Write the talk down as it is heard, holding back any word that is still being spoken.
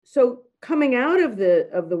So coming out of the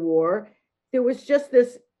war, there was just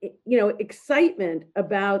this, excitement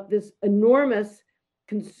about this enormous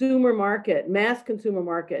consumer market, mass consumer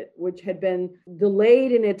market, which had been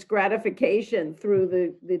delayed in its gratification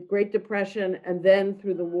through the Great Depression and then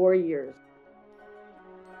through the war years.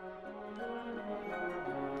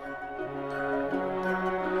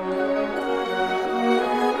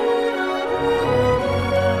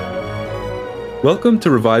 Welcome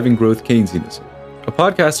to Reviving Growth Keynesianism, a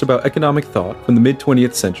podcast about economic thought from the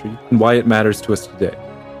mid-20th century and why it matters to us today.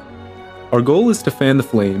 Our goal is to fan the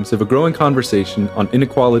flames of a growing conversation on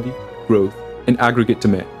inequality, growth, and aggregate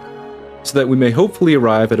demand, so that we may hopefully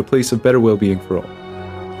arrive at a place of better well-being for all.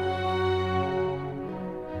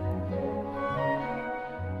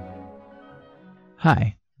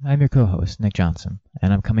 Hi, I'm your co-host, Nick Johnson,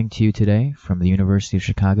 and I'm coming to you today from the University of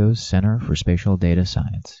Chicago's Center for Spatial Data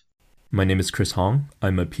Science. My name is Chris Hong.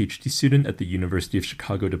 I'm a PhD student at the University of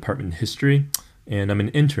Chicago Department of History, and I'm an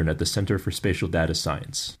intern at the Center for Spatial Data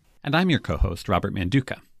Science. And I'm your co-host, Robert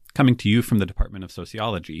Manduca, coming to you from the Department of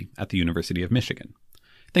Sociology at the University of Michigan.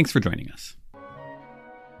 Thanks for joining us.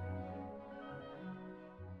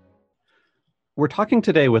 We're talking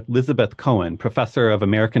today with Lizabeth Cohen, Professor of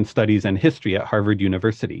American Studies and History at Harvard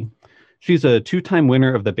University. She's a two-time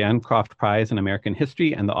winner of the Bancroft Prize in American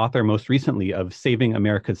History and the author most recently of Saving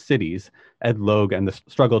America's Cities, Ed Logue and the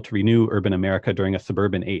Struggle to Renew Urban America During a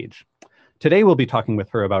Suburban Age. Today, we'll be talking with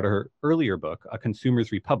her about her earlier book, A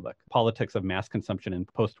Consumer's Republic, Politics of Mass Consumption in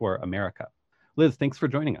Post-War America. Liz, thanks for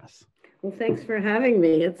joining us. Well, thanks for having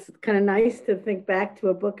me. It's kind of nice to think back to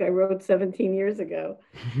a book I wrote 17 years ago.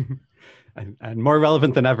 and more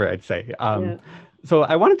relevant than ever, I'd say. So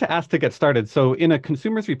I wanted to ask to get started. So in A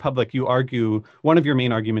Consumer's Republic, you argue, one of your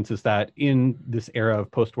main arguments is that in this era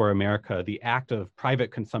of post-war America, the act of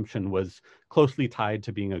private consumption was closely tied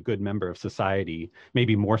to being a good member of society,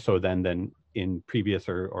 maybe more so than in previous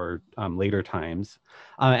or later times.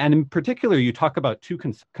 And in particular, you talk about two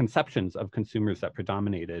conceptions of consumers that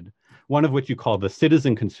predominated, one of which you call the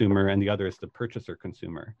citizen consumer and the other is the purchaser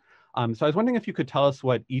consumer. So I was wondering if you could tell us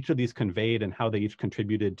what each of these conveyed and how they each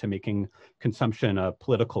contributed to making consumption a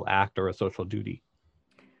political act or a social duty.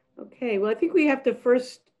 Okay, well, I think we have to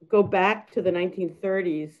first go back to the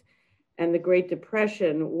 1930s and the Great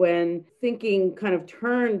Depression when thinking kind of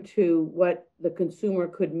turned to what the consumer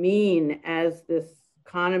could mean as this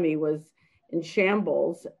economy was in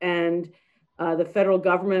shambles and the federal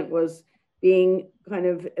government was being kind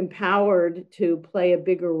of empowered to play a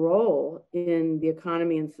bigger role in the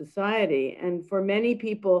economy and society. And for many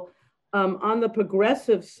people on the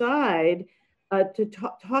progressive side,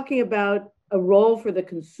 talking about a role for the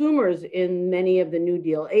consumers in many of the New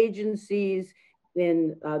Deal agencies,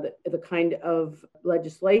 in the kind of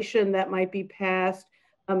legislation that might be passed,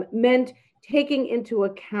 meant taking into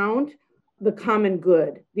account the common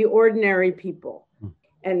good, the ordinary people.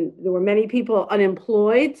 And there were many people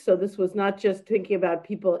unemployed. So this was not just thinking about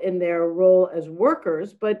people in their role as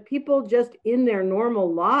workers, but people just in their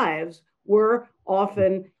normal lives were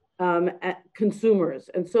often consumers.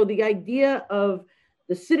 And so the idea of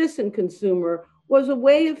the citizen consumer was a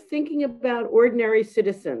way of thinking about ordinary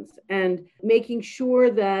citizens and making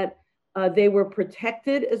sure that they were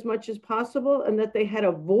protected as much as possible and that they had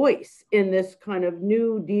a voice in this kind of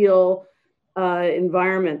New Deal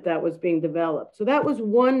environment that was being developed. So that was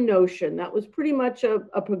one notion. That was pretty much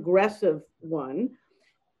a progressive one.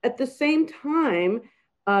 At the same time,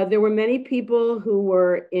 there were many people who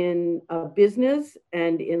were in business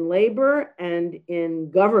and in labor and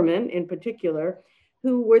in government in particular,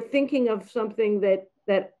 who were thinking of something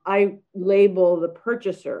that I label the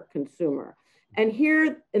purchaser consumer. And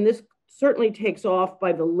here, and this certainly takes off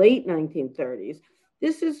by the late 1930s,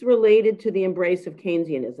 this is related to the embrace of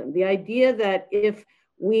Keynesianism, the idea that if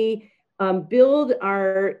we build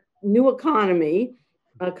our new economy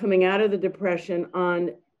coming out of the Depression on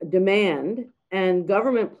demand and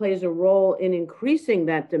government plays a role in increasing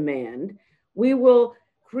that demand, we will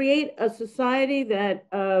create a society that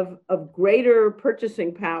of greater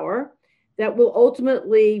purchasing power that will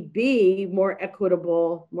ultimately be more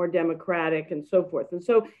equitable, more democratic, and so forth. And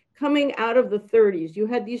so coming out of the 30s, you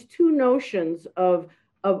had these two notions of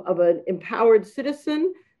an empowered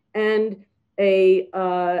citizen and a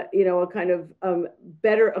kind of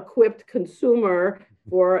better equipped consumer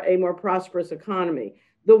for a more prosperous economy.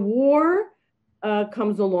 The war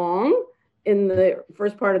comes along in the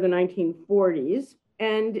first part of the 1940s,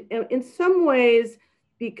 and in some ways,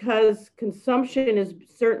 because consumption is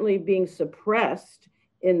certainly being suppressed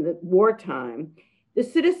in the wartime, the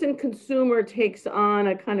citizen consumer takes on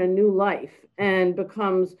a kind of new life and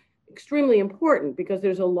becomes extremely important because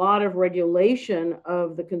there's a lot of regulation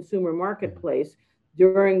of the consumer marketplace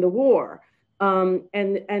during the war.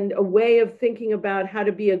 And a way of thinking about how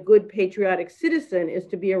to be a good patriotic citizen is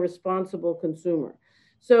to be a responsible consumer.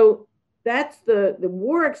 So that's the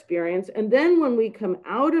war experience. And then when we come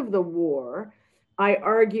out of the war, I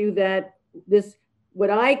argue that this,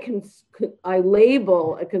 what I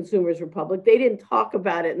label a consumer's republic, they didn't talk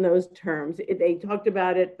about it in those terms. They talked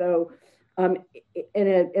about it, though,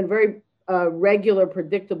 in a very regular,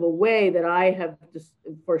 predictable way that I have, just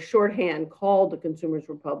for shorthand, called the consumer's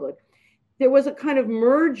republic. There was a kind of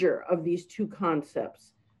merger of these two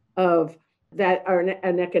concepts of that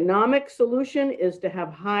an economic solution is to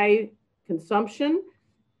have high consumption.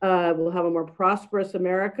 We'll have a more prosperous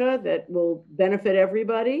America that will benefit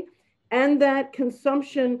everybody. And that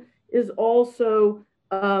consumption is also,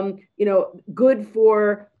 good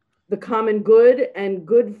for the common good and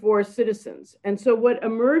good for citizens. And so what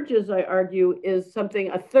emerges, I argue, is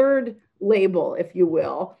a third label, if you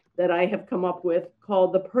will, that I have come up with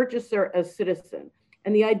called the purchaser as citizen.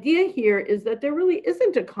 And the idea here is that there really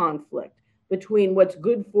isn't a conflict between what's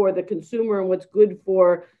good for the consumer and what's good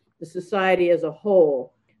for the society as a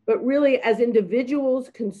whole. But really, as individuals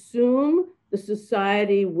consume, the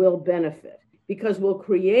society will benefit because we'll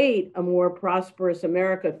create a more prosperous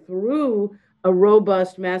America through a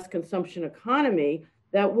robust mass consumption economy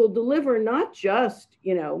that will deliver not just,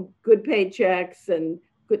 good paychecks and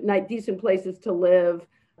decent places to live,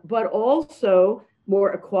 but also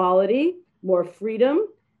more equality, more freedom,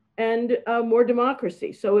 and more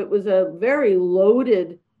democracy. So it was a very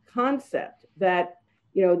loaded concept that,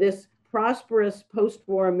 this prosperous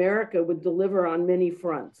post-war America would deliver on many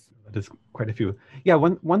fronts. There's quite a few. Yeah,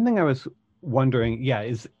 one thing I was wondering,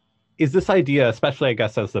 is this idea, especially I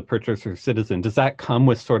guess as the purchaser citizen, does that come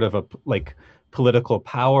with sort of a political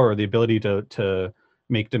power or the ability to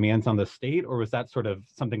make demands on the state, or was that sort of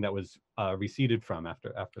something that was receded from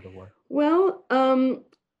after the war? Well,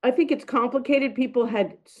 I think it's complicated. People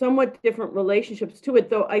had somewhat different relationships to it,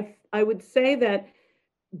 though I would say that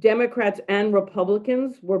Democrats and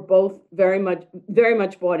Republicans were both very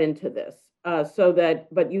much bought into this.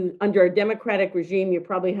 But under a Democratic regime, you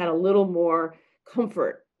probably had a little more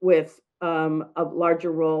comfort with a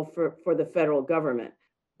larger role for the federal government.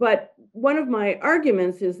 But one of my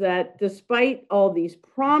arguments is that despite all these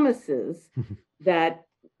promises that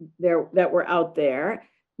were out there,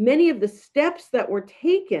 many of the steps that were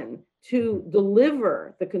taken to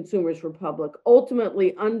deliver the Consumer's Republic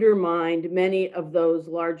ultimately undermined many of those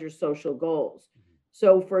larger social goals.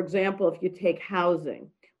 So, for example, if you take housing,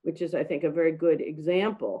 which is, I think, a very good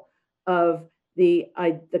example of the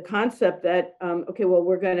concept that,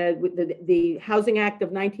 the Housing Act of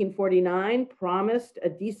 1949 promised a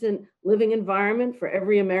decent living environment for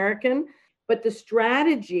every American, but the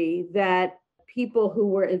strategy that people who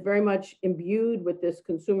were very much imbued with this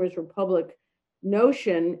Consumer's Republic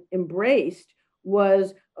notion embraced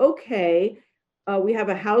was, we have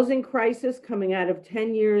a housing crisis coming out of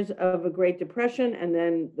 10 years of a Great Depression and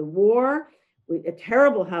then the war, a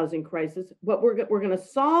terrible housing crisis, but we're going to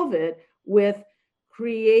solve it with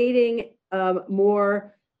creating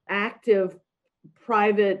more active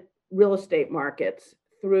private real estate markets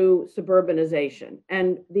through suburbanization.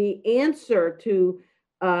 And the answer to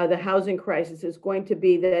the housing crisis is going to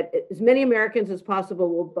be that as many Americans as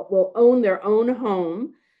possible will own their own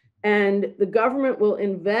home, and the government will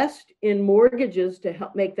invest in mortgages to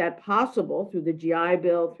help make that possible through the GI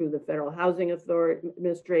Bill, through the Federal Housing Authority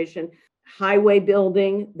Administration, highway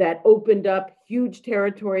building that opened up huge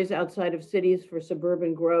territories outside of cities for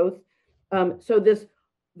suburban growth. So this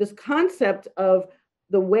concept of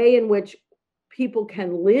the way in which people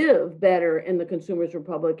can live better in the Consumer's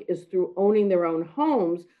Republic is through owning their own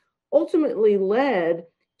homes, ultimately led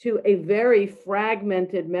to a very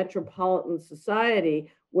fragmented metropolitan society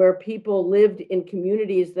where people lived in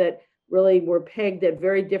communities that really were pegged at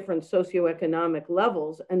very different socioeconomic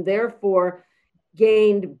levels and therefore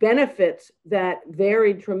gained benefits that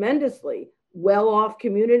varied tremendously. Well-off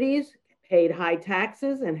communities paid high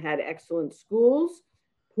taxes and had excellent schools.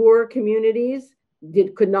 Poor communities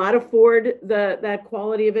could not afford that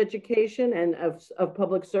quality of education and of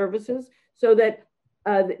public services, so that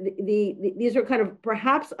these are kind of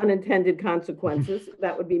perhaps unintended consequences.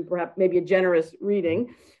 That would be perhaps maybe a generous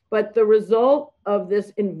reading, but the result of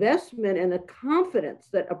this investment and the confidence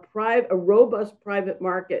that a robust private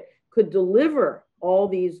market could deliver all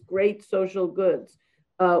these great social goods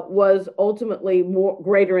was ultimately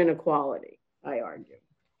greater inequality, I argue.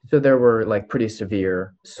 So there were pretty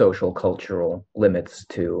severe social, cultural limits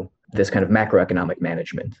to this kind of macroeconomic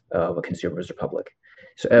management of a Consumer's Republic.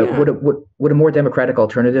 So, Yeah. would a more democratic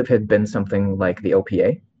alternative have been something like the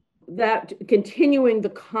OPA? That continuing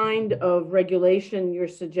the kind of regulation you're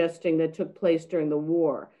suggesting that took place during the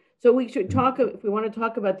war. So we should talk, if we want to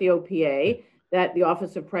talk about the OPA, that the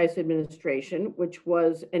Office of Price Administration, which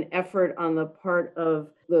was an effort on the part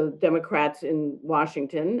of the Democrats in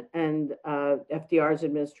Washington and FDR's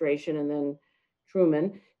administration and then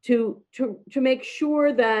Truman, to make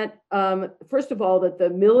sure that, first of all, that the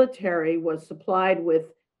military was supplied with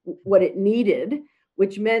what it needed,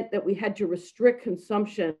 which meant that we had to restrict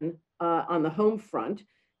consumption on the home front.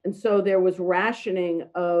 And so there was rationing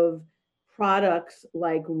of products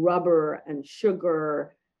like rubber and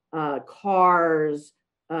sugar, cars,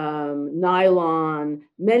 nylon,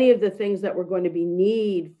 many of the things that were going to be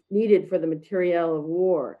needed for the materiel of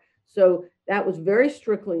war. So that was very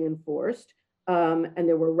strictly enforced. And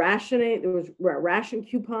there was ration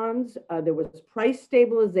coupons. There was price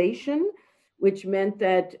stabilization, which meant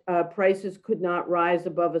that prices could not rise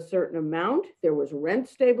above a certain amount. There was rent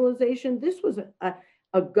stabilization. This was a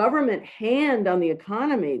government hand on the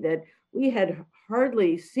economy that we had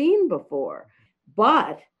hardly seen before.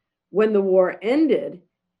 But when the war ended,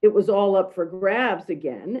 it was all up for grabs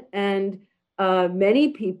again. And many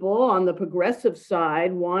people on the progressive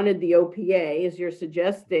side wanted the OPA, as you're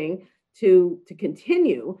suggesting, to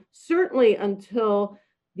continue, certainly until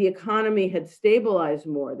the economy had stabilized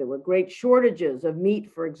more. There were great shortages of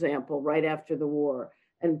meat, for example, right after the war.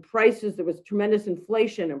 And prices, there was tremendous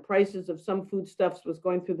inflation and prices of some foodstuffs was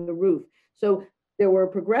going through the roof. So there were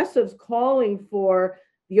progressives calling for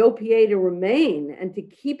the OPA to remain and to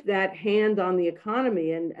keep that hand on the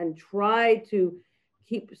economy and try to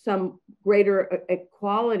keep some greater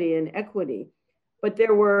equality and equity. But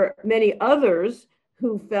there were many others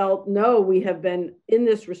who felt, no, we have been in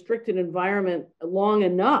this restricted environment long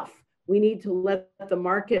enough. We need to let the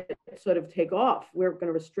market sort of take off. We're going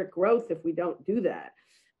to restrict growth if we don't do that.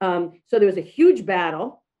 So there was a huge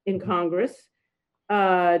battle in Congress.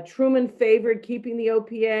 Truman favored keeping the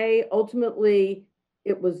OPA. Ultimately,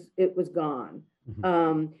 it was gone.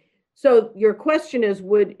 Mm-hmm. So your question is,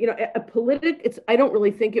 would, I don't really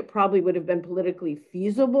think it probably would have been politically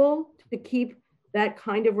feasible to keep that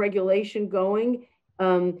kind of regulation going.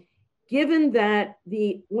 Given that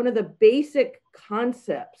one of the basic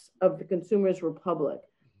concepts of the Consumers Republic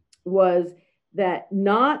was that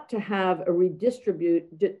not to have a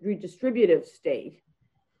redistributive state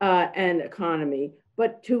and economy,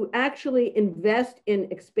 but to actually invest in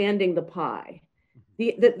expanding the pie.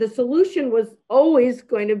 The solution was always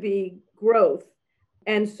going to be growth.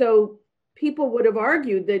 And so people would have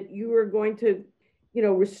argued that you were going to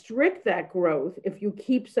restrict that growth if you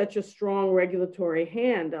keep such a strong regulatory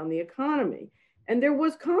hand on the economy. And there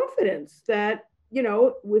was confidence that,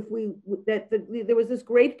 there was this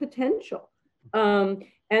great potential, and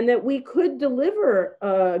that we could deliver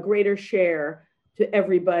a greater share to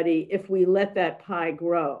everybody if we let that pie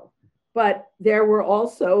grow. But there were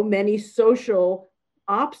also many social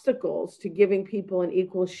obstacles to giving people an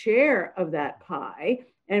equal share of that pie.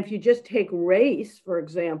 And if you just take race, for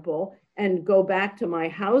example, and go back to my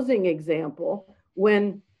housing example,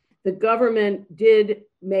 when the government did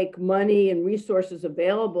make money and resources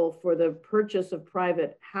available for the purchase of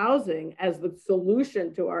private housing as the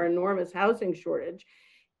solution to our enormous housing shortage,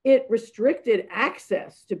 it restricted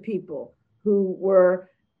access to people who were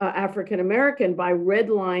African American by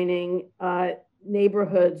redlining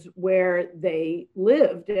neighborhoods where they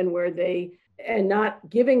lived and not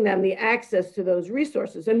giving them the access to those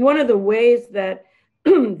resources. And one of the ways that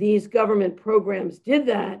these government programs did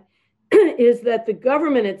that is that the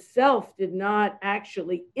government itself did not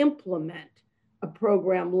actually implement a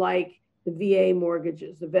program like the VA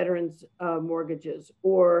mortgages, the veterans mortgages,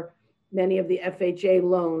 or many of the FHA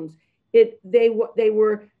loans. The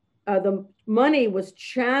money was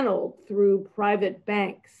channeled through private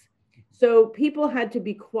banks. So people had to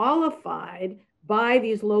be qualified by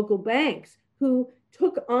these local banks who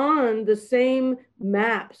took on the same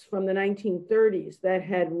maps from the 1930s that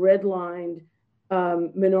had redlined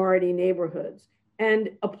minority neighborhoods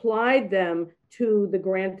and applied them to the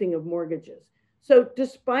granting of mortgages. So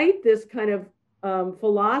despite this kind of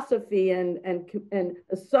philosophy and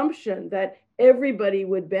assumption that everybody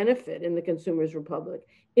would benefit in the Consumers Republic,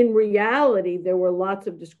 in reality, there were lots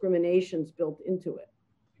of discriminations built into it.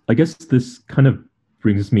 I guess this kind of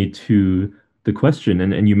brings me to the question,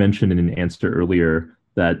 and you mentioned in an answer earlier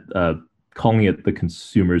that calling it the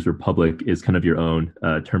Consumers Republic is kind of your own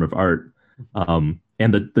term of art. And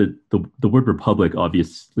the word republic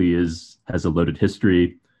obviously has a loaded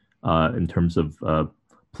history in terms of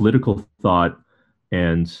political thought.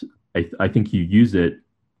 And I think you use it.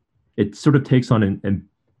 It sort of takes on an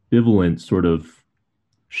ambivalent sort of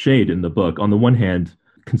shade in the book. On the one hand,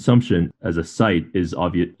 consumption as a site is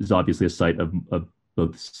obviously a site of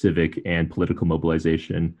both civic and political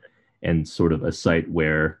mobilization, and sort of a site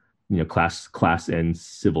where class and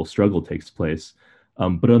civil struggle takes place.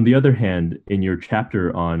 But on the other hand, in your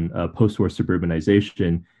chapter on post-war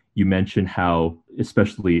suburbanization, you mention how,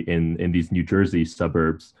 especially in these New Jersey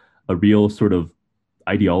suburbs, a real sort of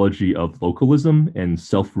ideology of localism and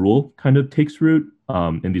self-rule kind of takes root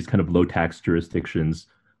in these kind of low-tax jurisdictions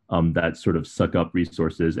that sort of suck up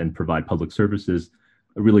resources and provide public services,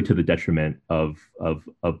 really to the detriment of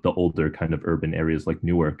the older kind of urban areas like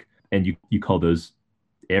Newark. And you call those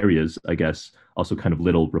areas, I guess, also kind of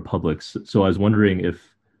little republics. So I was wondering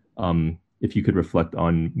if you could reflect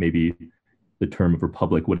on maybe the term of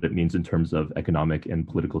republic, what it means in terms of economic and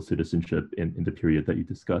political citizenship in the period that you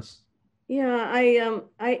discuss. Yeah,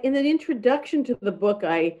 I in an introduction to the book,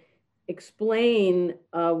 I explain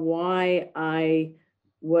why I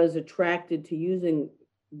was attracted to using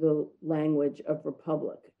the language of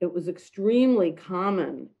republic. It was extremely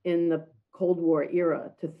common in the Cold War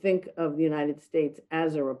era to think of the United States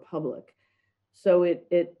as a republic. So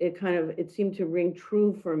it seemed to ring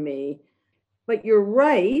true for me. But you're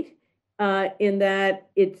right in that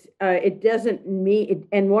it doesn't mean,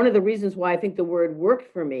 and one of the reasons why I think the word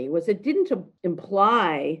worked for me was it didn't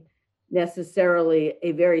imply necessarily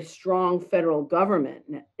a very strong federal government.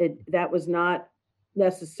 That was not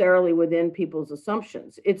necessarily within people's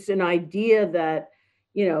assumptions. It's an idea that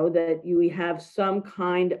that you have some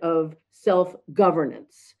kind of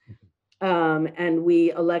self-governance, and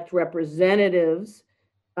we elect representatives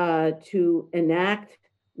to enact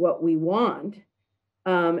what we want,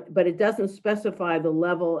 but it doesn't specify the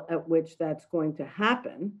level at which that's going to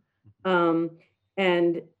happen.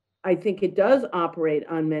 And I think it does operate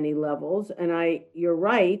on many levels. And you're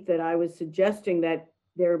right that I was suggesting that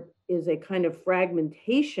there is a kind of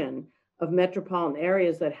fragmentation of metropolitan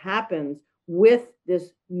areas that happens with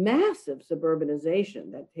this massive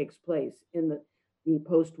suburbanization that takes place in the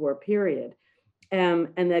post-war period, and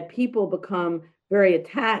that people become very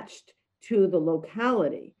attached to the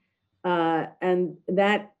locality. And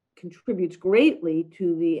that contributes greatly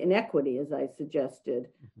to the inequity, as I suggested,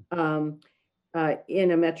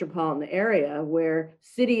 in a metropolitan area where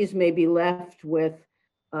cities may be left with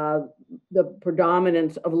the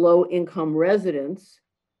predominance of low-income residents,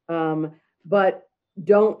 but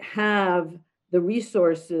don't have the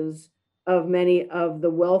resources of many of the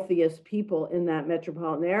wealthiest people in that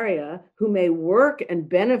metropolitan area, who may work and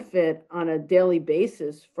benefit on a daily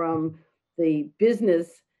basis from the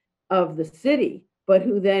business of the city, but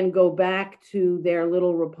who then go back to their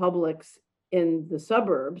little republics in the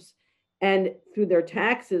suburbs, and through their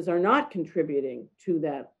taxes are not contributing to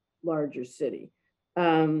that larger city.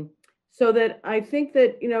 So that I think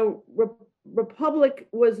that, republic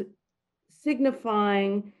was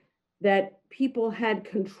signifying that people had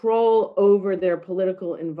control over their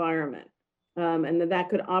political environment, and that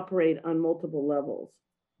could operate on multiple levels.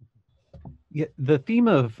 Yeah, the theme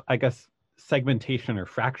of, I guess, segmentation or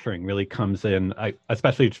fracturing really comes in,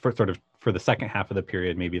 especially for the second half of the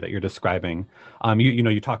period, maybe that you're describing.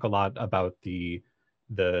 You talk a lot about the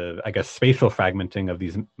I guess spatial fragmenting of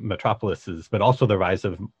these metropolises, but also the rise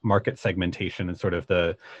of market segmentation and sort of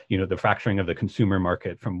the fracturing of the consumer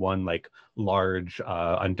market from one like large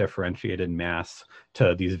undifferentiated mass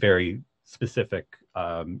to these very specific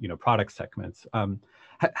product segments.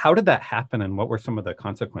 How did that happen, and what were some of the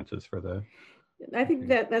consequences for the? I think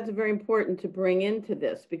that's very important to bring into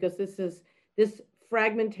this, because this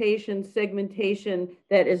fragmentation, segmentation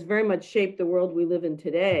that has very much shaped the world we live in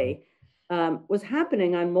today. Was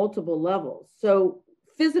happening on multiple levels. So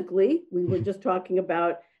physically, we were just talking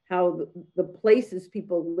about how the places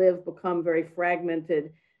people live become very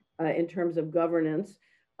fragmented in terms of governance.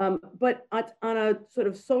 But on a sort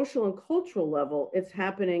of social and cultural level, it's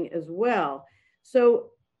happening as well.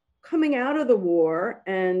 So coming out of the war,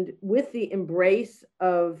 and with the embrace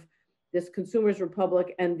of this Consumers'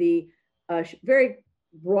 Republic and the very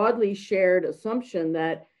broadly shared assumption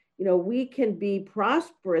that we can be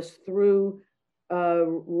prosperous through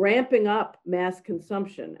ramping up mass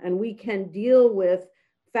consumption, and we can deal with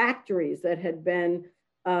factories that had been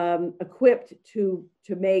equipped to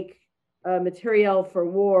make materiel for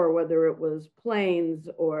war, whether it was planes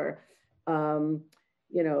or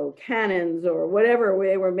cannons or whatever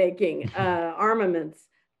they were making, armaments.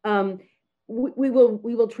 We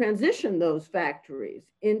will transition those factories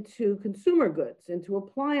into consumer goods, into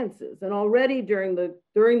appliances. And already during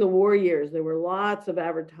the war years, there were lots of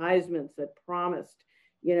advertisements that promised,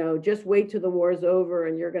 just wait till the war's over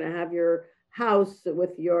and you're going to have your house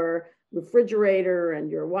with your refrigerator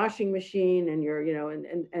and your washing machine and your,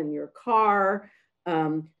 and your car.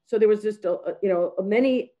 So there was just,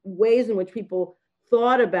 many ways in which people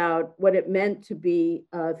thought about what it meant to be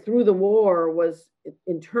through the war was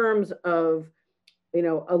in terms of,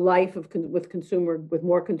 a life with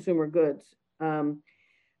more consumer goods.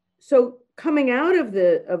 So coming out of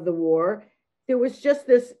the war, there was just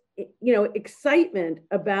this, excitement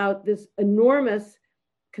about this enormous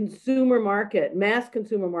consumer market, mass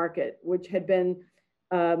consumer market, which had been,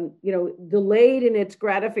 delayed in its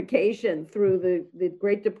gratification through the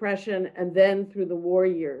Great Depression and then through the war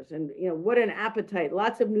years. And, what an appetite,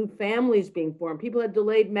 lots of new families being formed. People had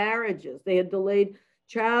delayed marriages. They had delayed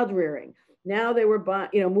child rearing. Now they were,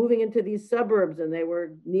 moving into these suburbs and they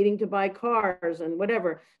were needing to buy cars and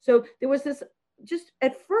whatever. So there was this, just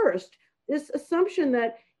at first, this assumption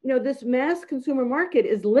that, this mass consumer market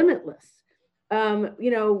is limitless.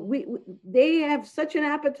 They have such an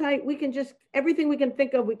appetite. We can just, everything we can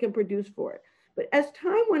think of, we can produce for it. But as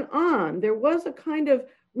time went on, there was a kind of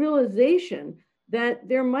realization that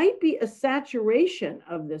there might be a saturation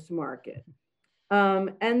of this market,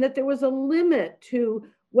 and that there was a limit to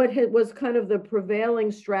what was kind of the prevailing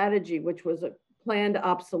strategy, which was a planned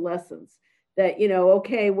obsolescence. That,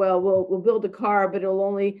 okay, well, we'll build a car, but it'll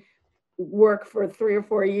only work for 3 or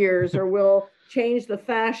 4 years, or we'll change the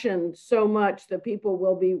fashion so much that people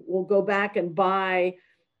will go back and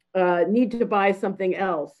need to buy something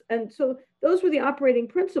else. And so those were the operating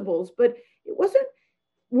principles, but it wasn't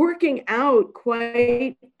working out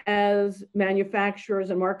quite as manufacturers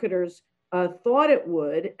and marketers thought it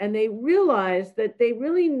would. And they realized that they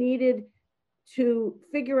really needed to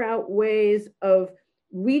figure out ways of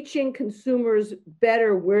reaching consumers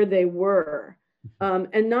better where they were.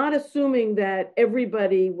 And not assuming that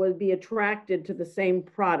everybody would be attracted to the same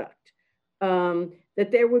product, that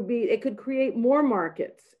it could create more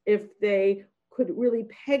markets if they could really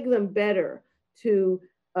peg them better to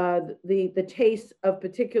the tastes of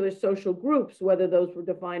particular social groups, whether those were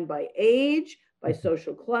defined by age, by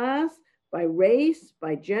social class, by race,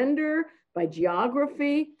 by gender, by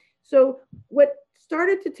geography. So what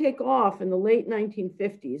started to take off in the late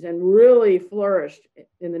 1950s and really flourished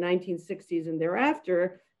in the 1960s and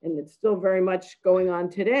thereafter, and it's still very much going on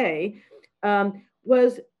today,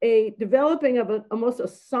 was a developing of almost a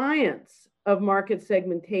science of market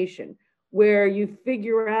segmentation, where you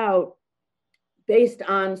figure out, based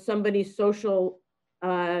on somebody's social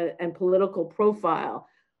and political profile,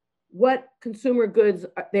 what consumer goods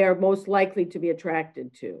they are most likely to be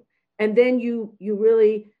attracted to. And then you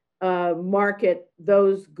really market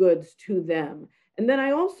those goods to them. And then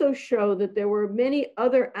I also show that there were many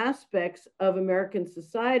other aspects of American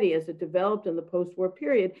society as it developed in the post-war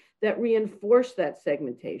period that reinforced that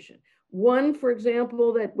segmentation. One, for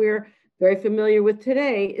example, that we're very familiar with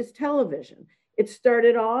today is television. It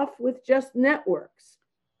started off with just networks,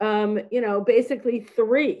 basically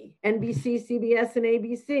 3, NBC, CBS, and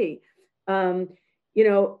ABC.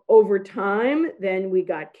 Over time, then we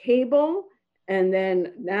got cable. And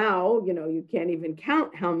then now, you can't even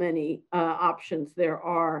count how many options there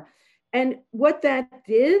are. And what that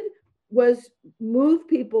did was move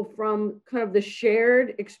people from kind of the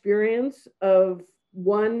shared experience of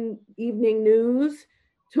one evening news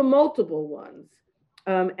to multiple ones.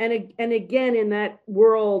 And again, in that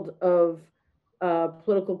world of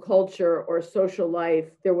political culture or social life,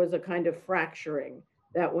 there was a kind of fracturing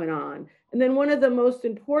that went on. And then one of the most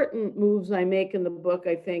important moves I make in the book,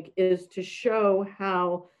 I think, is to show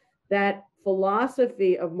how that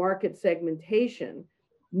philosophy of market segmentation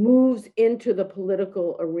moves into the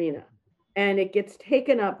political arena. And it gets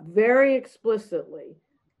taken up very explicitly.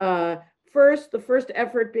 The first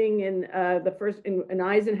effort being in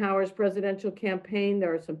Eisenhower's presidential campaign.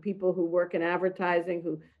 There are some people who work in advertising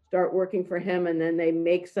who start working for him, and then they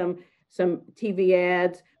make some TV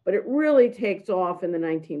ads, but it really takes off in the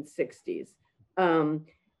 1960s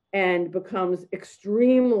and becomes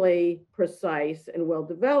extremely precise and well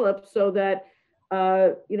developed, so that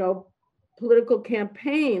political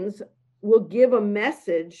campaigns will give a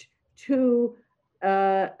message to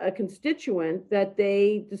a constituent that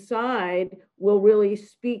they decide will really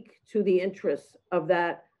speak to the interests of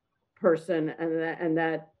that person and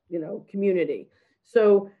that community.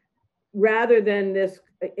 So rather than this,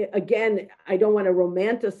 again, I don't want to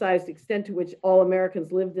romanticize the extent to which all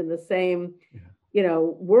Americans lived in the same,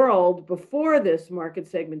 world before this market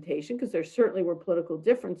segmentation, because there certainly were political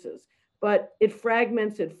differences, but it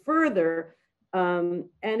fragments it further. And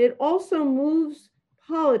it also moves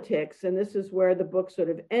politics, and this is where the book sort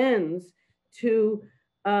of ends, to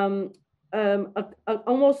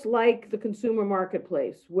almost like the consumer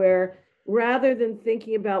marketplace, where rather than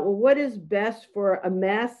thinking about, well, what is best for a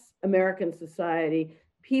mass American society,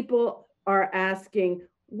 people are asking,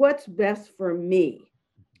 what's best for me?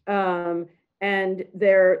 And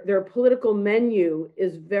their political menu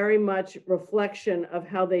is very much reflection of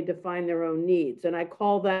how they define their own needs. And I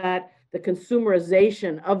call that the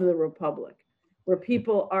consumerization of the republic, where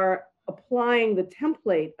people are applying the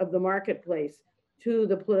template of the marketplace to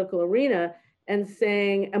the political arena and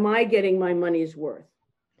saying, am I getting my money's worth?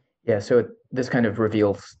 Yeah, so this kind of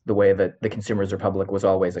reveals the way that the Consumers Republic was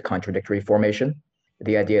always a contradictory formation.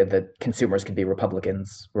 The idea that consumers can be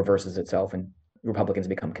Republicans reverses itself and Republicans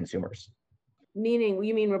become consumers. Meaning,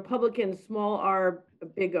 you mean Republicans, small r,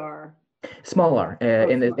 big R? Small r,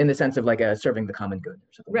 in the sense of like serving the common good.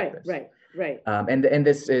 Or something right, like this. Right. And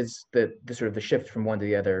this is the sort of the shift from one to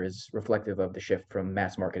the other is reflective of the shift from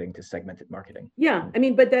mass marketing to segmented marketing. Yeah, I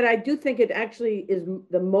mean, but that I do think it actually is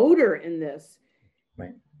the motor in this.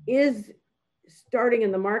 Right. Is starting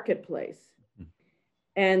in the marketplace,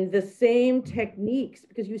 and the same techniques,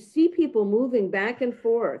 because you see people moving back and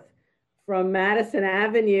forth from Madison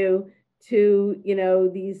Avenue to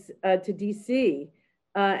these to DC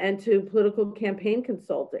and to political campaign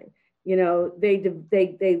consulting.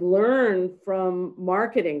 They learn from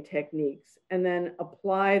marketing techniques and then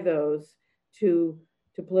apply those to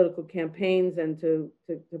political campaigns and to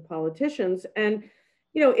politicians. And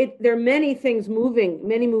there are many things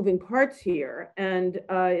many moving parts here. And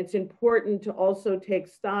it's important to also take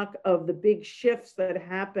stock of the big shifts that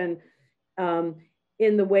happen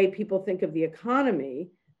in the way people think of the economy,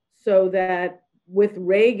 so that with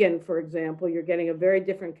Reagan, for example, you're getting a very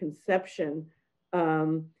different conception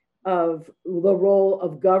of the role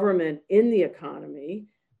of government in the economy.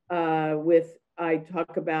 I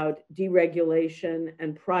talk about deregulation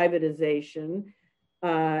and privatization.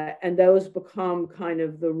 And those become kind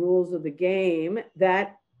of the rules of the game.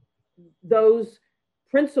 That those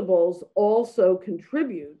principles also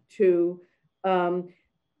contribute to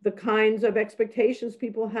the kinds of expectations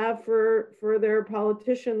people have for their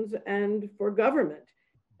politicians and for government.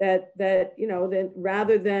 That then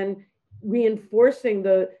rather than reinforcing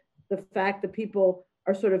the fact that people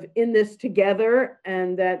are sort of in this together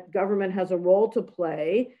and that government has a role to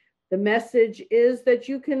play, the message is that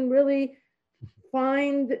you can really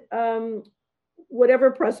find whatever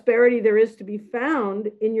prosperity there is to be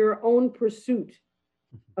found in your own pursuit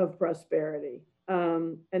of prosperity,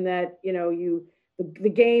 and that the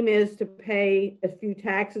game is to pay as few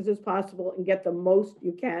taxes as possible and get the most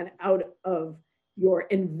you can out of your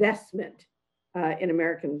investment in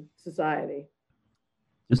American society.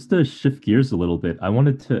 Just to shift gears a little bit, I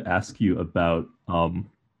wanted to ask you about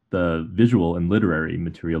the visual and literary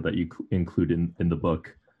material that you include in the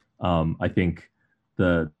book. I think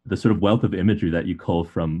the sort of wealth of imagery that you cull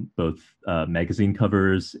from both magazine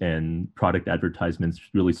covers and product advertisements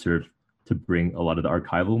really serve to bring a lot of the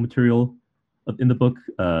archival material in the book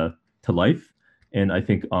to life. And I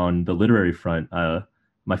think on the literary front, one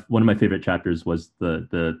of my favorite chapters was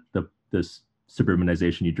this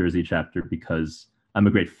suburbanization New Jersey chapter, because I'm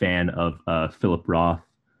a great fan of Philip Roth,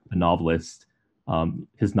 a novelist,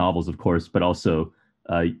 his novels, of course, but also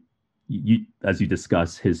as you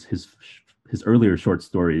discuss his earlier short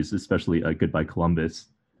stories, especially Goodbye Columbus.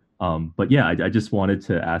 But yeah, I just wanted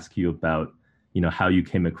to ask you about, how you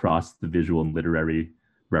came across the visual and literary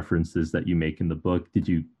references that you make in the book. Did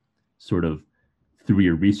you sort of, through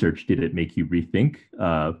your research, did it make you rethink,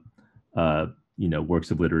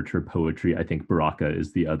 works of literature, poetry? I think Baraka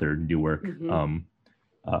is the other Newark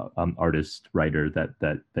artist, writer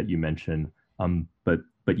that you mentioned.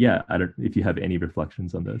 But yeah, I don't if you have any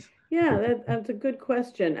reflections on this. Yeah, that's a good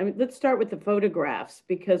question. I mean, let's start with the photographs,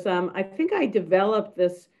 because I think I developed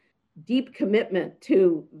this deep commitment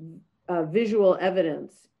to visual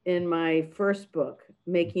evidence in my first book,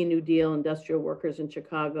 Making a New Deal, Industrial Workers in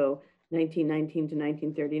Chicago, 1919 to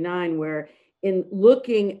 1939, where in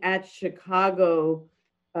looking at Chicago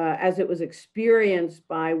as it was experienced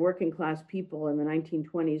by working class people in the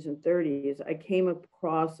 1920s and 30s, I came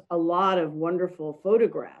across a lot of wonderful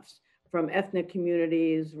photographs from ethnic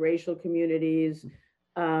communities, racial communities,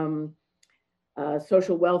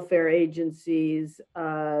 social welfare agencies,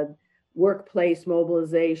 workplace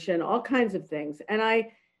mobilization, all kinds of things. And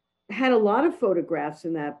I had a lot of photographs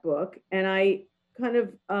in that book. And I kind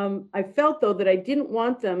of, I felt though that I didn't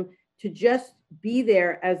want them to just be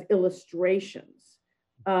there as illustrations.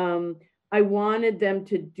 I wanted them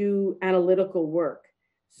to do analytical work.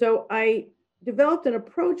 So I developed an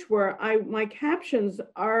approach where my captions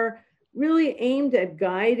are really aimed at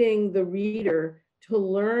guiding the reader to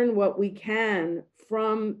learn what we can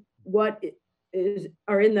from what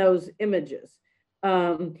are in those images.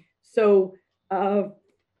 So,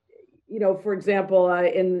 for example,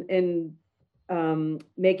 in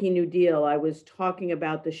Making New Deal, I was talking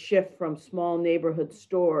about the shift from small neighborhood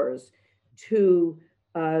stores to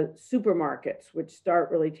supermarkets, which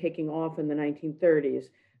start really taking off in the 1930s,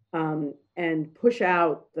 and push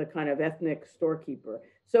out the kind of ethnic storekeeper.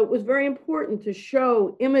 So it was very important to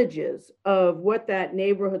show images of what that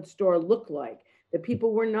neighborhood store looked like, that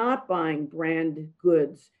people were not buying brand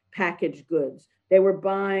goods, packaged goods. They were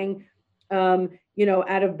buying, out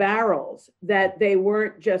of barrels, that they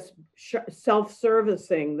weren't just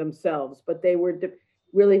self-servicing themselves, but they were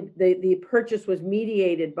really, the purchase was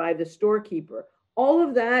mediated by the storekeeper. All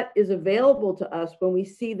of that is available to us when we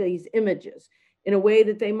see these images in a way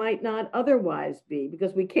that they might not otherwise be,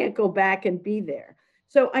 because we can't go back and be there.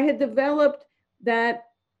 So I had developed that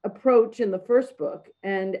approach in the first book.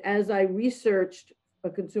 And as I researched A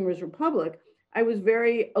Consumer's Republic, I was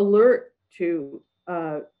very alert to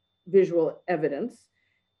visual evidence,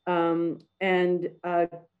 and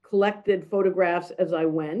collected photographs as I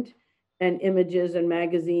went, and images and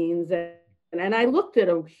magazines. And I looked at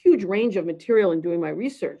a huge range of material in doing my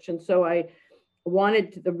research. And so I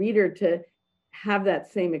wanted the reader to have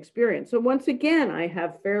that same experience. So once again, I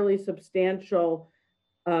have fairly substantial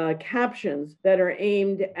captions that are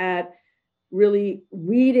aimed at really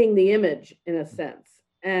reading the image in a sense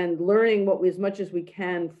and learning as much as we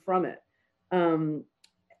can from it.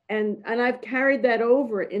 And I've carried that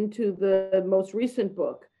over into the most recent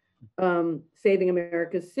book, Saving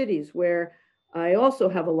America's Cities, where I also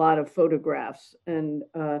have a lot of photographs. And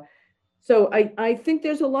so I think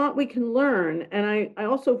there's a lot we can learn. And I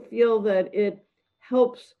also feel that it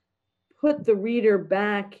helps put the reader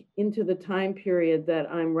back into the time period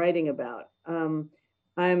that I'm writing about.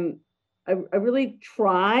 I really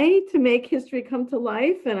try to make history come to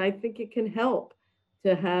life, and I think it can help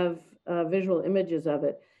to have visual images of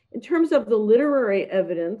it. In terms of the literary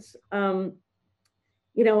evidence, I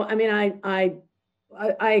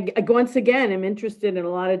once again am interested in a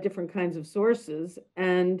lot of different kinds of sources,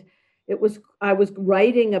 and I was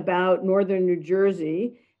writing about northern New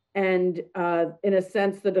Jersey and in a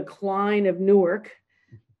sense the decline of Newark,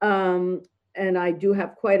 and I do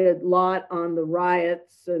have quite a lot on the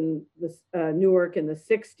riots and Newark in the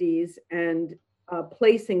 60s, and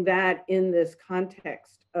placing that in this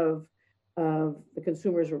context of the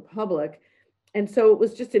Consumer's Republic. And so it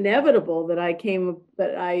was just inevitable that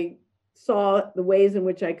I saw the ways in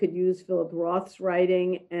which I could use Philip Roth's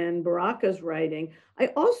writing and Baraka's writing. I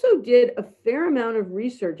also did a fair amount of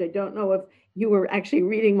research. I don't know if you were actually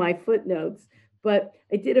reading my footnotes, but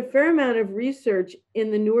I did a fair amount of research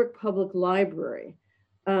in the Newark Public Library,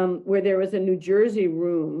 where there was a New Jersey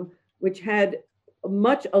room, which had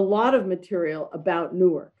a lot of material about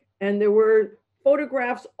Newark. And there were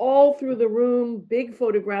photographs all through the room, big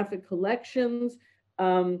photographic collections.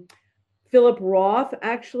 Philip Roth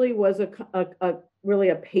actually was really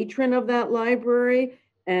a patron of that library,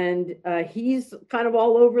 and he's kind of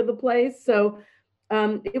all over the place. So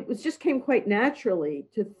it came quite naturally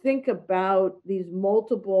to think about these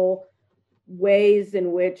multiple ways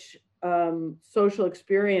in which social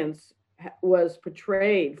experience was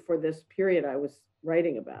portrayed for this period I was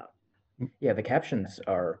writing about. Yeah, the captions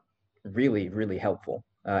are really, really helpful.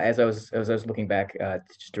 As I was looking back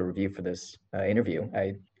just to review for this interview,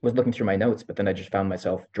 I was looking through my notes, but then I just found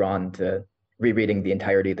myself drawn to rereading the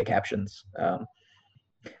entirety of the captions.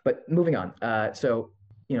 But moving on, so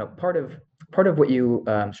part of what you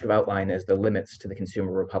sort of outline as the limits to the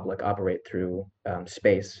Consumer Republic operate through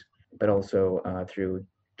space, but also through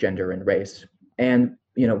gender and race. And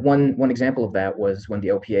one example of that was when the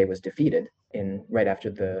OPA was defeated right after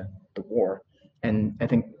the war. And I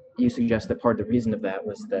think you suggest that part of the reason of that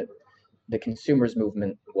was that the consumers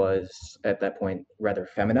movement was at that point rather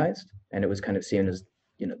feminized, and it was kind of seen as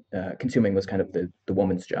consuming was kind of the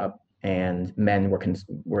woman's job, and men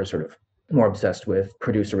were sort of more obsessed with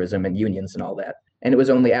producerism and unions and all that. And it was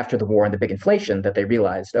only after the war and the big inflation that they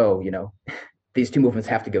realized, these two movements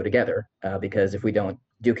have to go together, because if we don't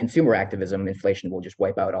do consumer activism, inflation will just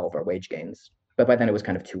wipe out all of our wage gains. But by then it was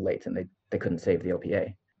kind of too late, and they couldn't save the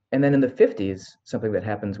OPA. And then in the 50s, something that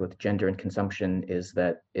happens with gender and consumption is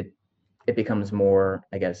that it becomes more,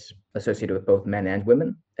 I guess, associated with both men and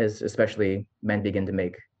women, as especially men begin to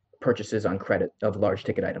make purchases on credit of large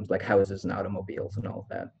ticket items like houses and automobiles and all of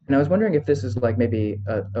that. And I was wondering if this is like maybe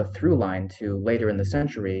a through line to later in the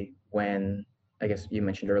century, when I guess you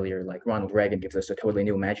mentioned earlier, like Ronald Reagan gives us a totally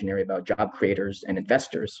new imaginary about job creators and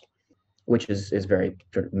investors, which is very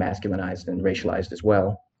sort of masculinized and racialized as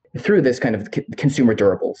well, through this kind of consumer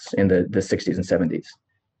durables in the 60s and 70s.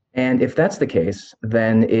 And if that's the case,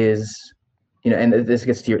 then is and this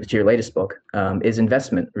gets to your latest book, is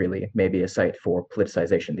investment really maybe a site for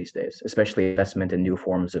politicization these days, especially investment in new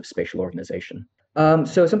forms of spatial organization?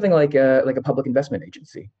 So something like a public investment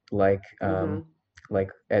agency, like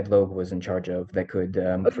Ed Logue was in charge of, that could,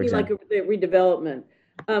 for example, like a redevelopment.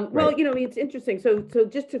 Well, I mean, it's interesting. So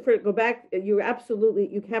just to go back, you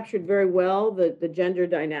captured very well the gender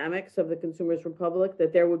dynamics of the Consumers Republic,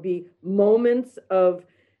 that there would be moments of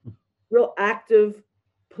real active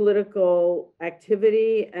political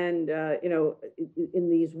activity and, in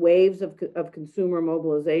these waves of consumer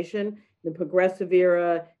mobilization, the progressive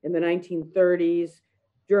era in the 1930s,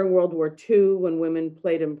 during World War II, when women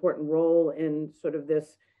played an important role in sort of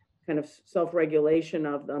this kind of self-regulation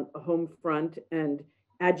of the home front and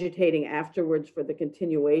agitating afterwards for the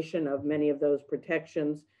continuation of many of those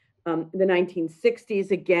protections. The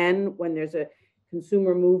 1960s, again, when there's a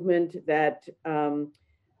consumer movement that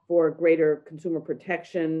for greater consumer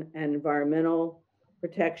protection and environmental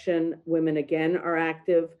protection, women again are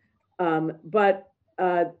active. But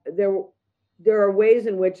there are ways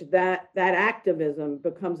in which that activism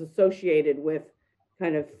becomes associated with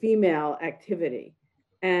kind of female activity.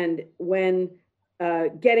 And when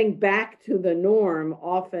getting back to the norm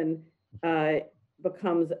often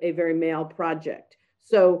becomes a very male project.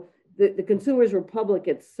 So the Consumers Republic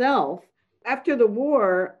itself, after the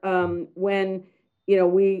war, when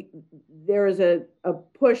there is a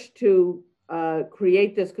push to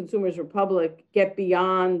create this Consumers Republic, get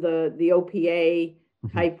beyond the OPA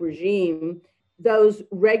type regime, those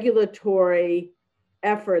regulatory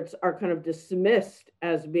efforts are kind of dismissed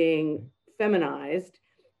as being feminized,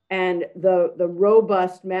 and the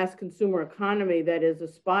robust mass consumer economy that is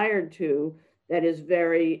aspired to, that is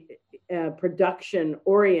very production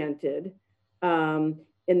oriented,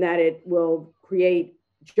 in that it will create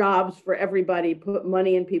jobs for everybody, put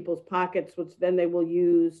money in people's pockets, which then they will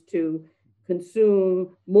use to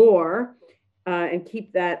consume more and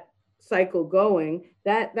keep that cycle going,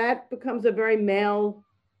 that becomes a very male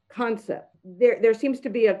concept. There seems to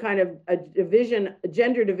be a kind of a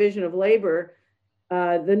gender division of labor.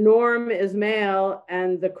 The norm is male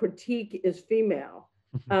and the critique is female.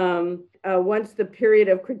 Once the period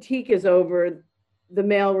of critique is over, the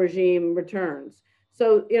male regime returns.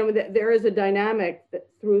 So, there is a dynamic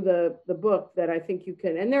through the book that I think you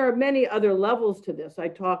can, and there are many other levels to this. I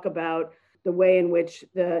talk about the way in which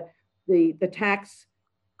the tax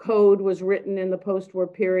code was written in the post-war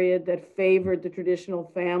period that favored the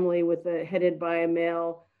traditional family headed by a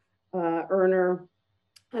male earner.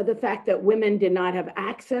 The fact that women did not have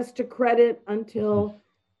access to credit until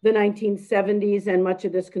the 1970s, and much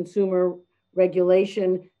of this consumer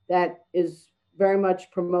regulation that is very much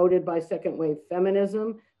promoted by second wave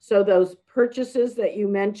feminism. So those purchases that you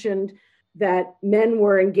mentioned that men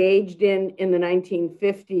were engaged in the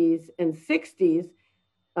 1950s and 60s,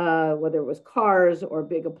 whether it was cars or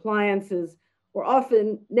big appliances, were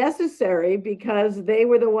often necessary because they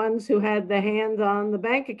were the ones who had the hands on the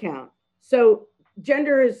bank account. So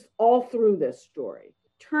gender is all through this story.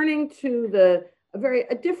 Turning to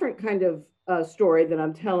a different kind of story that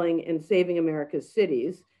I'm telling in Saving America's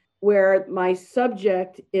Cities, where my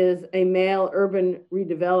subject is a male urban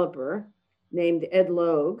redeveloper named Ed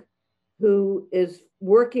Logue, who is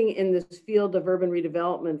working in this field of urban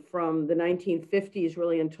redevelopment from the 1950s,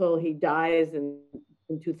 really, until he dies in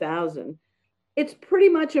 2000. It's pretty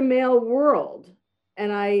much a male world.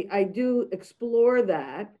 And I do explore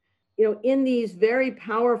that, in these very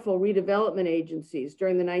powerful redevelopment agencies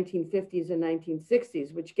during the 1950s and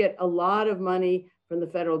 1960s, which get a lot of money from the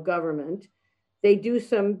federal government. They do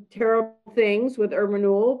some terrible things with urban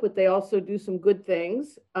renewal, but they also do some good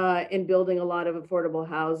things in building a lot of affordable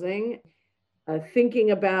housing, thinking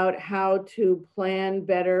about how to plan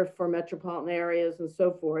better for metropolitan areas and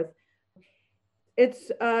so forth. It's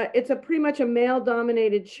a pretty much a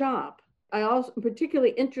male-dominated shop. I also am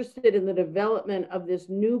particularly interested in the development of this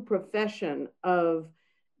new profession of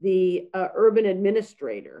the urban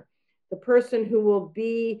administrator, the person who will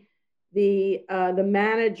be the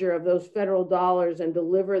manager of those federal dollars and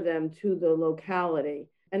deliver them to the locality.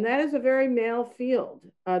 And that is a very male field.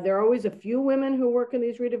 There are always a few women who work in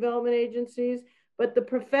these redevelopment agencies, but the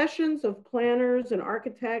professions of planners and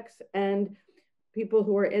architects and people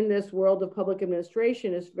who are in this world of public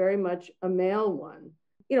administration is very much a male one.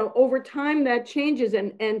 Over time that changes.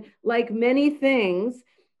 And like many things,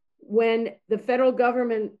 when the federal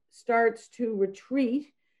government starts to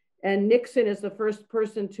retreat, and Nixon is the first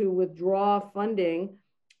person to withdraw funding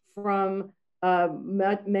from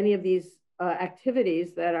many of these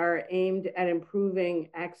activities that are aimed at improving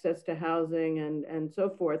access to housing and so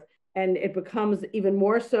forth, And it becomes even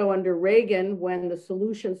more so under Reagan when the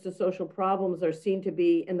solutions to social problems are seen to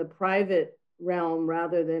be in the private realm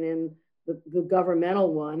rather than in the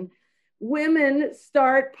governmental one. Women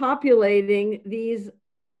start populating these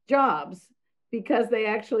jobs because they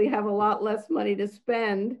actually have a lot less money to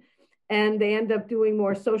spend, and they end up doing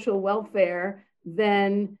more social welfare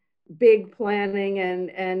than big planning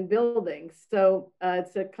and building. So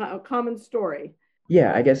it's a common story.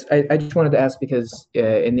 Yeah, I guess I just wanted to ask because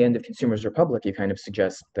in the end of Consumers Republic, you kind of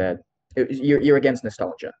suggest that you're against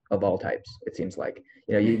nostalgia of all types. It seems like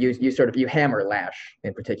you sort of you hammer Lash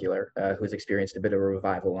in particular, who's experienced a bit of a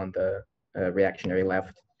revival on the reactionary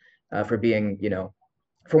left for being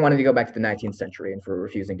for wanting to go back to the 19th century and for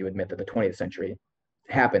refusing to admit that the 20th century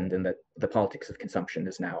happened and that the politics of consumption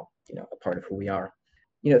is now a part of who we are.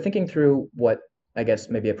 Thinking through what I guess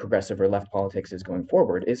maybe a progressive or left politics is going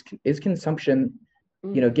forward is consumption.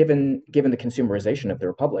 Given the consumerization of the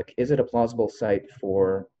republic, is it a plausible site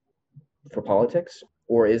for politics,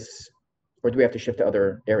 or do we have to shift to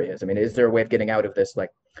other areas? I mean, is there a way of getting out of this like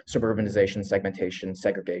suburbanization, segmentation,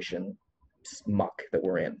 segregation muck that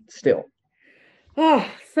we're in still? Oh,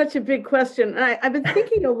 such a big question. I've been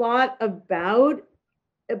thinking a lot about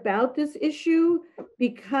this issue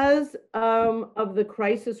because of the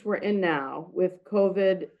crisis we're in now with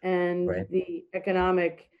COVID and the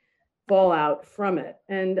economic fallout from it.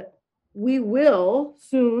 And we will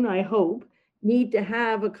soon, I hope, need to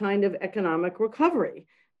have a kind of economic recovery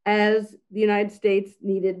as the United States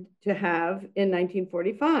needed to have in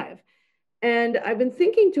 1945. And I've been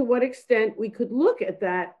thinking to what extent we could look at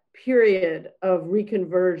that period of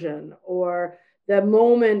reconversion or the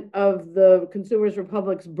moment of the Consumers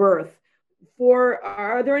Republic's birth.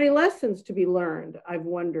 Are there any lessons to be learned, I've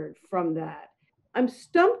wondered, from that? I'm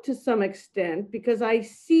stumped to some extent because I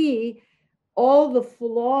see all the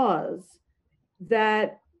flaws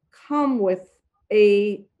that come with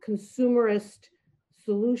a consumerist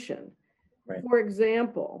solution. Right. For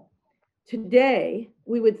example, today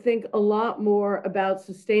we would think a lot more about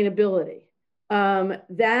sustainability.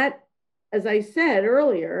 That, as I said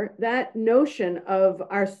earlier, that notion of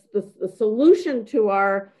the solution to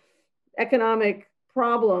our economic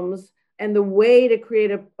problems and the way to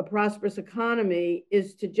create a prosperous economy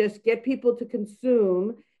is to just get people to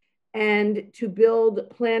consume and to build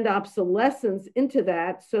planned obsolescence into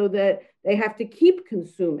that so that they have to keep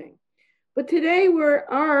consuming. But today we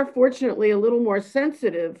are fortunately a little more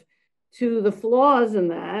sensitive to the flaws in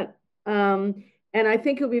that. And I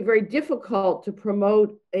think it'll be very difficult to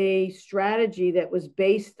promote a strategy that was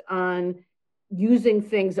based on using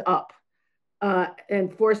things up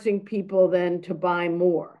and forcing people then to buy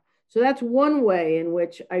more. So that's one way in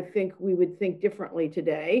which I think we would think differently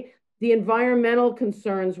today. The environmental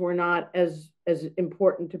concerns were not as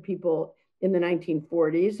important to people in the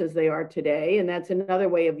 1940s as they are today. And that's another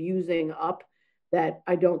way of using up that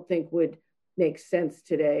I don't think would make sense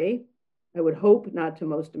today. I would hope not to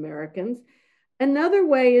most Americans. Another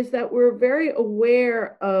way is that we're very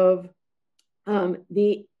aware of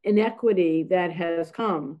the inequity that has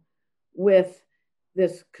come with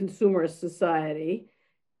this consumerist society.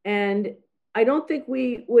 And I don't think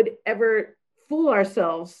we would ever fool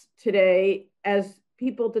ourselves today as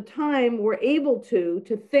people at the time were able to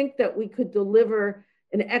think that we could deliver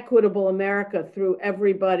an equitable America through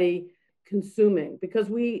everybody consuming, because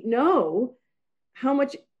we know how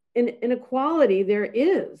much inequality there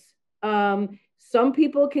is. Some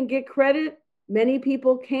people can get credit, many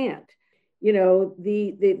people can't.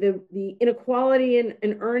 The inequality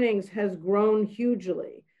in earnings has grown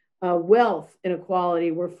hugely. Wealth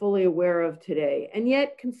inequality we're fully aware of today. And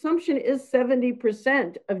yet consumption is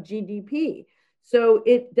 70% of GDP. So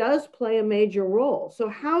it does play a major role. So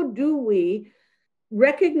how do we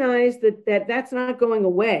recognize that that's not going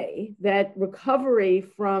away, that recovery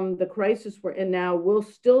from the crisis we're in now will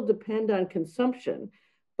still depend on consumption,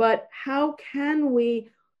 but how can we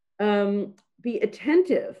be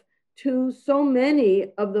attentive to so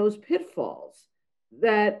many of those pitfalls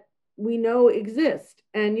that we know exist?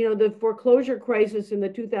 And, the foreclosure crisis in the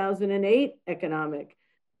 2008 economic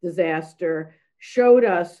disaster showed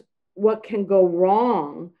us what can go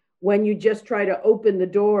wrong when you just try to open the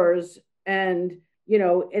doors and,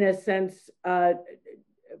 in a sense,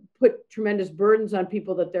 put tremendous burdens on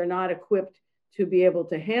people that they're not equipped to be able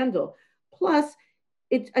to handle. Plus,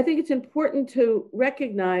 I think it's important to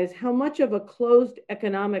recognize how much of a closed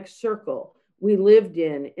economic circle we lived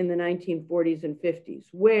in the 1940s and 50s,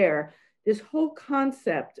 where this whole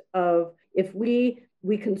concept of if we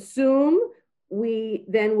consume, we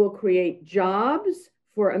then will create jobs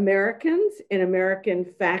for Americans in American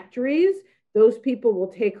factories. Those people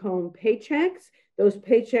will take home paychecks. those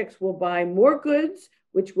paychecks will buy more goods,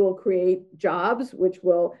 which will create jobs, which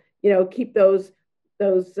will, keep those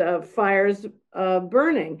fires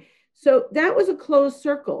burning. So that was a closed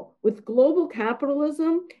circle. With global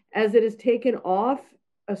capitalism, as it has taken off,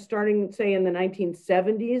 starting, say, in the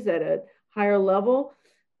 1970s at a higher level,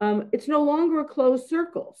 it's no longer a closed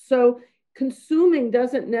circle. So consuming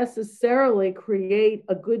doesn't necessarily create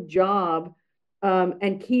a good job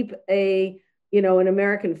and keep an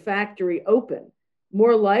American factory open.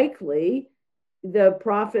 More likely, the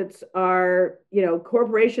profits are,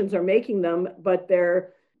 corporations are making them, but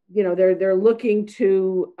they're looking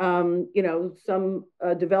to, some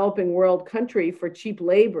developing world country for cheap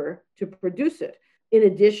labor to produce it. In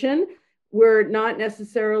addition, we're not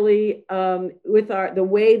necessarily, with the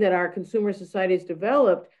way that our consumer society is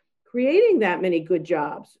developed, creating that many good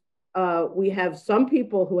jobs. We have some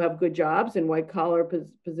people who have good jobs in white collar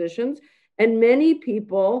positions, and many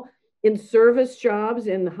people in service jobs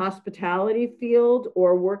in the hospitality field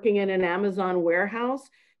or working in an Amazon warehouse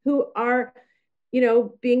who are,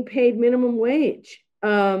 being paid minimum wage.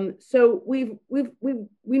 So we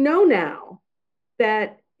know now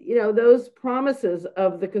that, those promises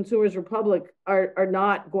of the Consumers Republic are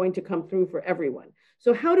not going to come through for everyone.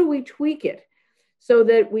 So how do we tweak it so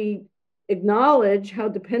that we acknowledge how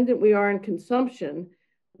dependent we are on consumption,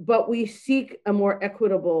 but we seek a more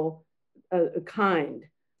equitable kind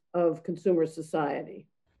of consumer society?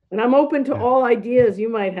 And I'm open to all ideas you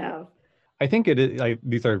might have. I think it is.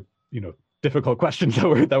 These are, difficult questions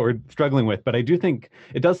that we're struggling with, but I do think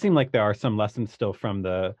it does seem like there are some lessons still from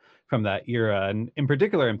that era. And in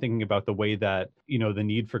particular, I'm thinking about the way that, the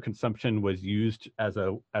need for consumption was used as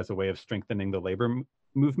a way of strengthening the labor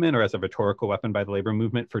movement, or as a rhetorical weapon by the labor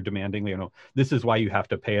movement for demanding, this is why you have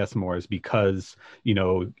to pay us more, is because,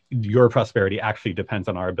 your prosperity actually depends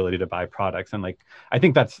on our ability to buy products. And I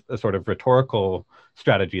think that's a sort of rhetorical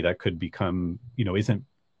strategy that could become, isn't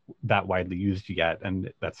that widely used yet.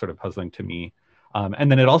 And that's sort of puzzling to me.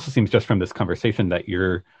 And then it also seems, just from this conversation that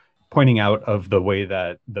you're pointing out, of the way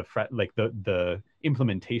that the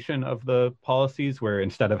implementation of the policies, where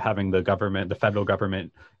instead of having the federal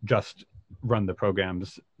government just run the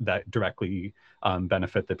programs that directly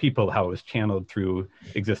benefit the people, how it was channeled through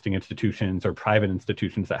existing institutions or private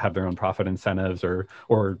institutions that have their own profit incentives or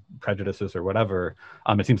prejudices or whatever.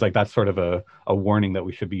 It seems like that's sort of a warning that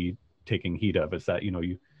we should be taking heed of, is that,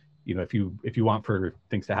 if you want for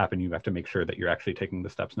things to happen, you have to make sure that you're actually taking the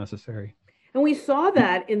steps necessary. And we saw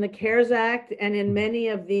that in the CARES Act and in many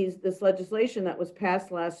of this legislation that was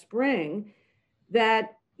passed last spring,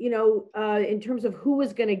 that, in terms of who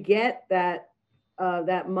was going to get that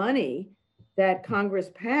money that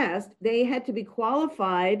Congress passed, they had to be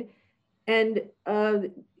qualified and,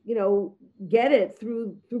 get it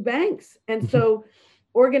through banks. And so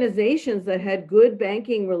organizations that had good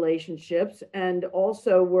banking relationships and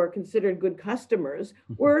also were considered good customers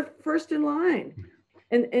were first in line.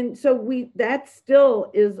 And so that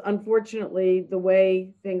still is, unfortunately, the way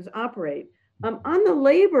things operate. On the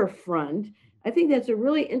labor front, I think that's a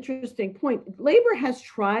really interesting point. Labor has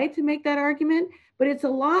tried to make that argument, but it's a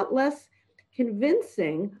lot less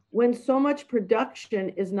convincing when so much production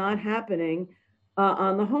is not happening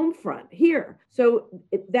on the home front here. So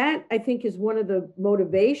that, I think, is one of the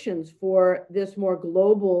motivations for this more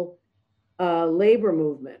global labor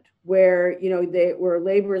movement, where where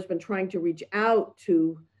labor has been trying to reach out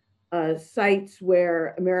to sites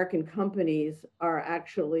where American companies are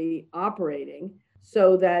actually operating,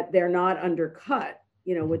 so that they're not undercut,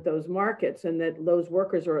 with those markets, and that those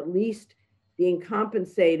workers are at least being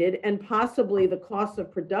compensated, and possibly the cost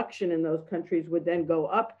of production in those countries would then go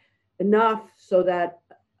up enough so that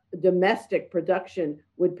domestic production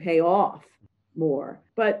would pay off more.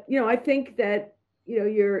 But I think that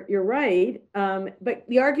you're right. But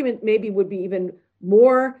the argument maybe would be even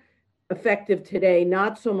more effective today,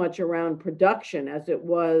 not so much around production as it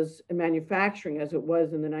was in manufacturing, as it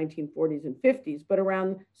was in the 1940s and 50s, but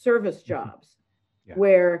around service jobs,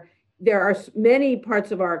 where there are many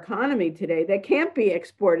parts of our economy today that can't be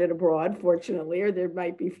exported abroad, fortunately, or there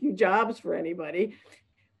might be few jobs for anybody.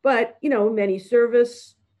 But, many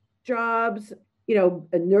service jobs,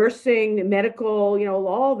 nursing, medical,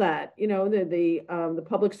 all that, the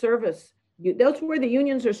public service, that's where the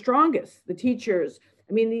unions are strongest, the teachers.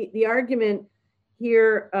 I mean, the argument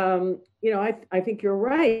here, I think you're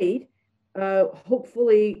right,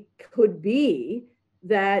 hopefully could be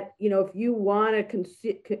that, if you want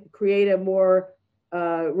to create a more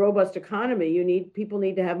robust economy, people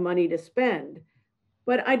need to have money to spend.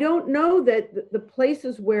 But I don't know that the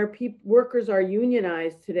places where workers are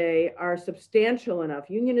unionized today are substantial enough.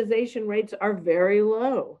 Unionization rates are very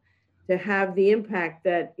low to have the impact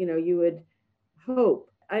that, you would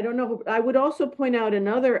hope. I don't know. I would also point out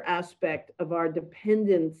another aspect of our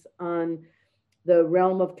dependence on the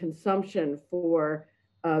realm of consumption for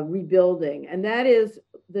rebuilding, and that is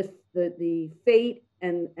the fate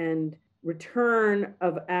and return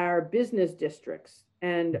of our business districts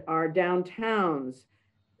and our downtowns.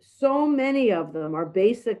 So many of them are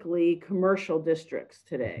basically commercial districts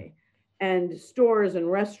today, and stores and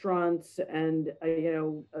restaurants and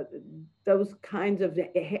those kinds of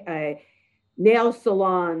nail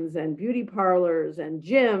salons and beauty parlors and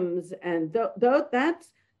gyms, and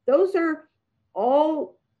those are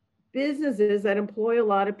all businesses that employ a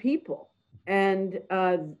lot of people, and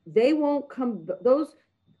those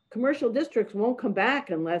commercial districts won't come back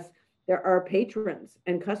unless there are patrons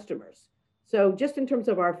and customers. So just in terms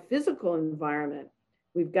of our physical environment,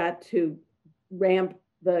 we've got to ramp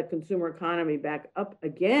the consumer economy back up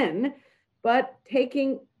again, but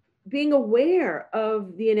being aware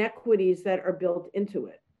of the inequities that are built into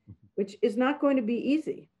it, which is not going to be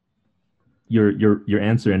easy. Your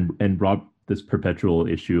answer and Rob, this perpetual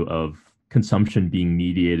issue of consumption being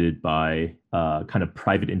mediated by kind of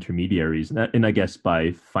private intermediaries, and I guess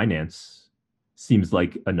by finance, seems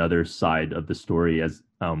like another side of the story, as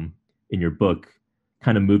in your book,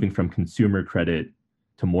 kind of moving from consumer credit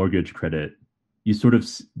to mortgage credit. You sort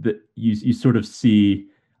of see.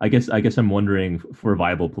 I guess I'm wondering, for a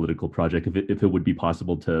viable political project, if it would be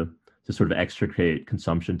possible to sort of extricate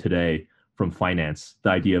consumption today from finance. The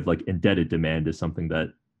idea of like indebted demand is something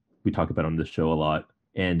that we talk about on this show a lot,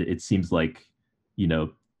 and it seems like,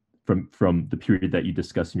 from the period that you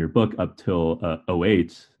discuss in your book up till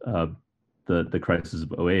 2008, the crisis of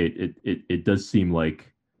 2008, it does seem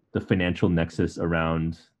like the financial nexus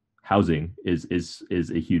around housing is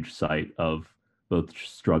a huge site of both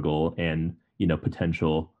struggle and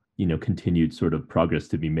potential continued sort of progress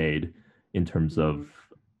to be made in terms of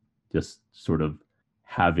just sort of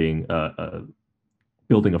having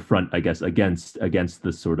building a front, I guess, against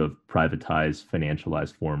this sort of privatized,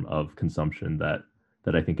 financialized form of consumption that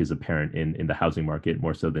I think is apparent in the housing market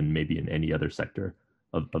more so than maybe in any other sector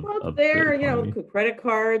of the economy. Credit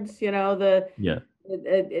cards,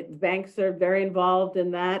 banks are very involved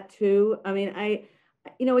in that too. I mean, I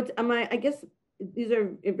guess these are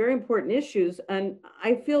very important issues, and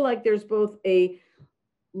I feel like there's both a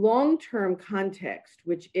long-term context,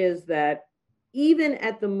 which is that even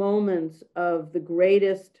at the moments of the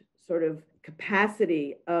greatest sort of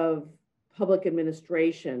capacity of public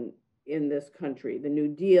administration in this country, the New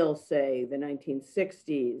Deal, say, the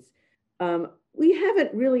 1960s, we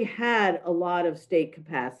haven't really had a lot of state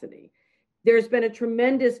capacity. There's been a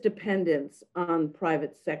tremendous dependence on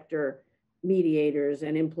private sector mediators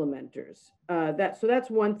and implementers. So that's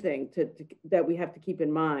one thing that we have to keep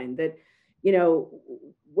in mind, that,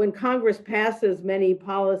 when Congress passes many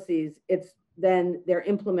policies, then they're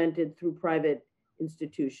implemented through private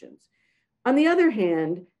institutions. On the other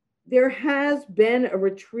hand, there has been a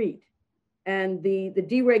retreat, and the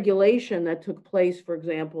deregulation that took place, for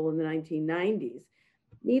example, in the 1990s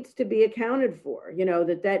needs to be accounted for.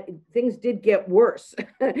 That things did get worse,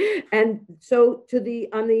 and so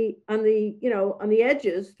on the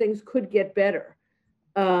edges, things could get better.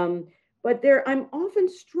 But I'm often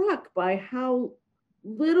struck by how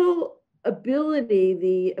little ability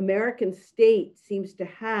the American state seems to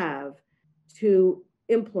have to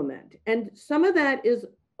implement, and some of that is,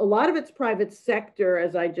 a lot of it's private sector,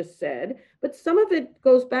 as I just said, but some of it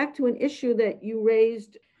goes back to an issue that you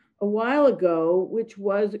raised a while ago, which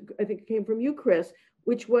was, I think it came from you, Chris,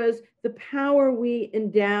 which was the power we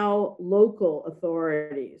endow local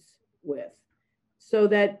authorities with. So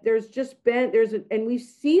that and we've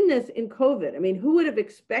seen this in COVID. I mean, who would have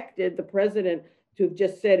expected the president to have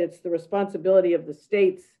just said it's the responsibility of the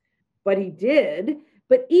states, but he did.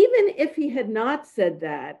 But even if he had not said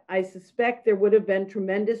that, I suspect there would have been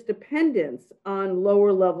tremendous dependence on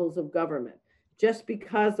lower levels of government, just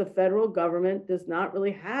because the federal government does not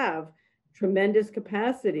really have tremendous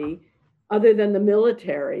capacity other than the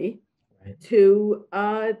military to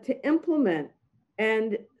implement.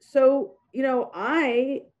 And so,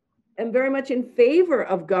 I am very much in favor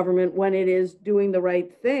of government when it is doing the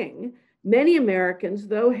right thing. Many Americans,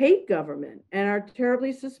 though, hate government and are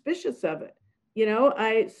terribly suspicious of it.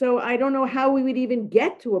 So I don't know how we would even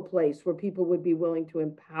get to a place where people would be willing to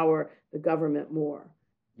empower the government more.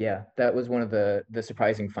 Yeah, that was one of the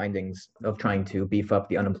surprising findings of trying to beef up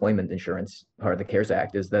the unemployment insurance part of the CARES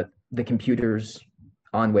Act, is that the computers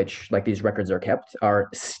on which these records are kept are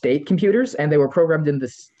state computers, and they were programmed in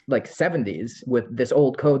this 70s with this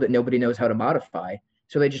old code that nobody knows how to modify.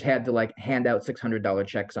 So they just had to hand out $600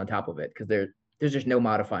 checks on top of it, because there's just no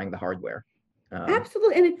modifying the hardware.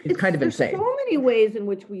 Absolutely, and it's kind of insane. There's so many ways in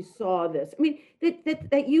which we saw this. I mean,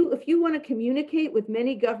 that you, if you want to communicate with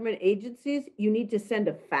many government agencies, you need to send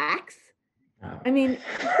a fax. Oh. I mean,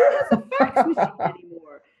 who has a fax machine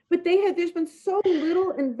anymore? But there's been so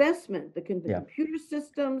little investment, the computer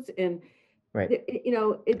systems, and right.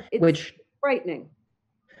 It's frightening.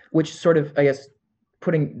 Which sort of, I guess,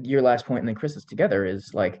 putting your last point and then Chris's together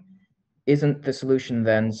is like, isn't the solution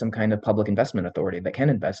then some kind of public investment authority that can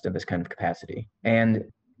invest in this kind of capacity? And,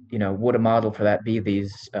 would a model for that be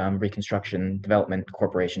these reconstruction development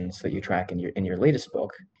corporations that you track in your latest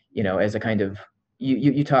book? As a kind of,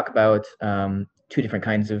 you talk about two different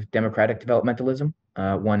kinds of democratic developmentalism.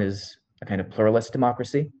 One is a kind of pluralist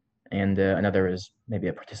democracy, and another is maybe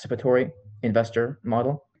a participatory investor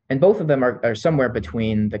model. And both of them are somewhere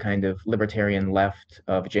between the kind of libertarian left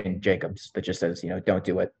of Jane Jacobs that just says, don't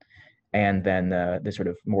do it, and then the sort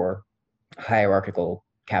of more hierarchical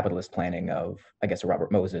capitalist planning of, I guess, a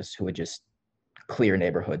Robert Moses, who would just clear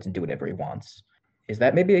neighborhoods and do whatever he wants. Is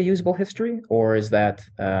that maybe a usable history, or is that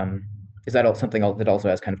something that also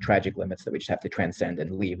has kind of tragic limits that we just have to transcend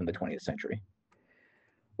and leave in the 20th century?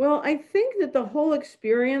 Well, I think that the whole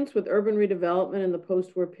experience with urban redevelopment in the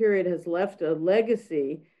post-war period has left a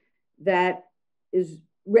legacy that is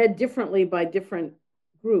read differently by different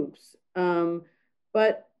groups.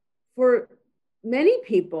 But for many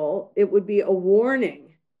people, it would be a warning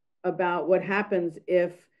about what happens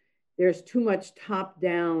if there's too much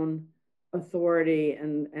top-down authority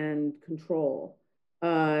and control,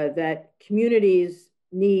 that communities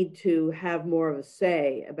need to have more of a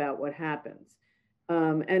say about what happens.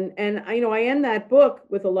 And I end that book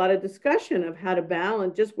with a lot of discussion of how to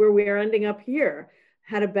balance just where we are ending up here,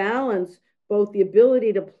 how to balance both the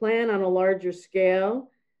ability to plan on a larger scale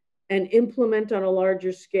and implement on a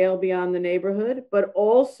larger scale beyond the neighborhood, but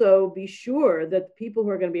also be sure that the people who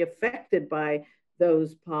are going to be affected by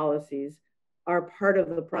those policies are part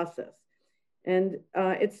of the process. And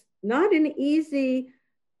it's not an easy,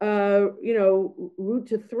 route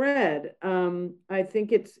to thread. I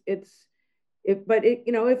think if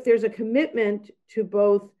there's a commitment to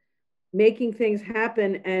both making things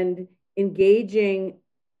happen and engaging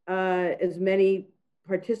as many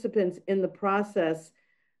participants in the process,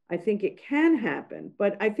 I think it can happen.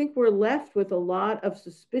 But I think we're left with a lot of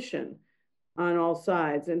suspicion on all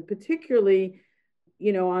sides, and particularly,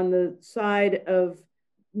 on the side of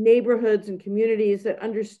neighborhoods and communities that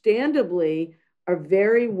understandably are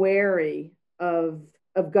very wary of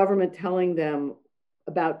government telling them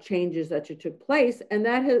about changes that took place. And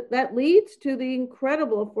that leads to the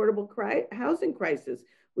incredible affordable housing crisis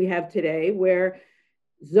we have today, where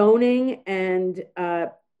zoning and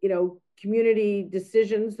community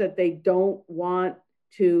decisions that they don't want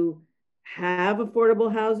to have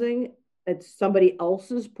affordable housing, it's somebody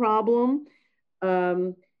else's problem,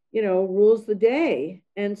 rules the day.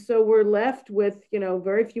 And so we're left with,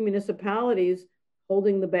 very few municipalities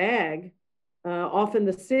holding the bag, often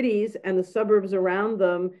the cities and the suburbs around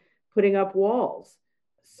them putting up walls.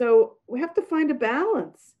 So we have to find a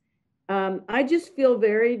balance. I just feel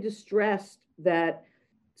very distressed that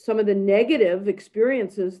some of the negative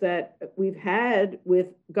experiences that we've had with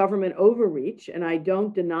government overreach, and I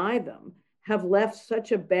don't deny them, have left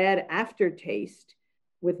such a bad aftertaste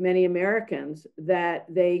with many Americans that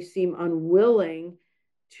they seem unwilling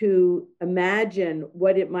to imagine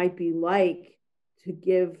what it might be like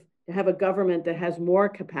to have a government that has more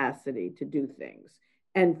capacity to do things,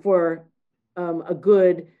 and for a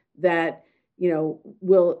good that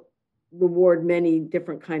will reward many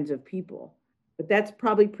different kinds of people. But that's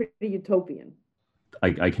probably pretty utopian.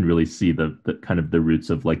 I can really see the kind of the roots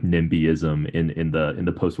of like NIMBYism in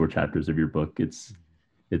the post-war chapters of your book. It's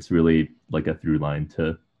really like a through line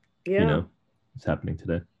to what's happening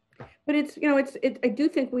today. But I do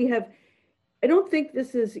think I don't think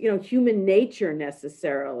this is human nature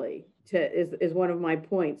necessarily is one of my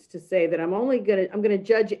points, to say that I'm going to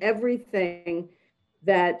judge everything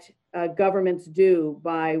that governments do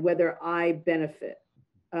by whether I benefit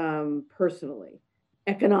personally,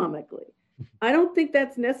 economically. I don't think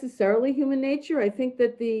that's necessarily human nature. I think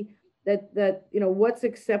that that what's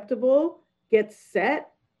acceptable gets set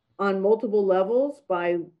on multiple levels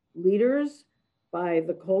by leaders, by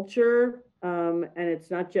the culture, and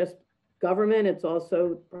it's not just government, it's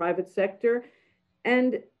also private sector.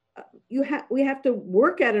 And we have to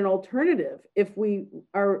work at an alternative if we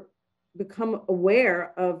become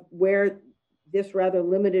aware of where this rather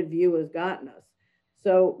limited view has gotten us.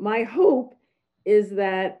 So my hope is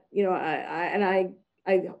that, I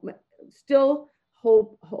still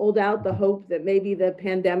hold out the hope that maybe the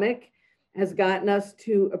pandemic has gotten us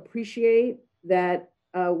to appreciate that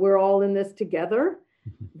we're all in this together,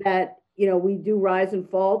 that, we do rise and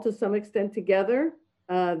fall to some extent together,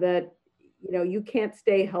 that, you can't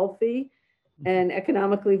stay healthy and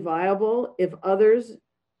economically viable if others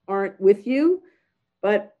aren't with you,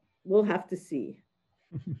 but we'll have to see.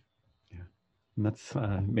 Yeah, and that's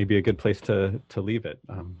maybe a good place to leave it.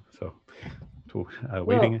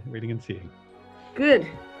 Waiting and seeing. Good.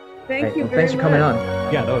 Thank you very much. Thanks for coming on.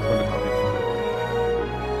 Yeah, that was wonderful.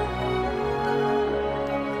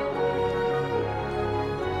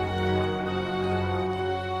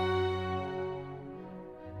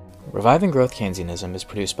 Reviving Growth Keynesianism is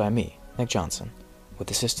produced by me, Nick Johnson, with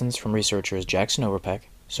assistance from researchers Jackson Overpeck,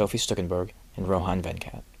 Sophie Stuckenberg, and Rohan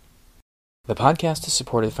Venkat. The podcast is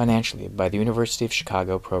supported financially by the University of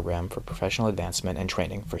Chicago Program for Professional Advancement and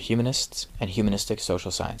Training for Humanists and Humanistic Social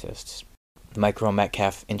Scientists, the Mike Rowe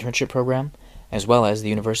Metcalf Internship Program, as well as the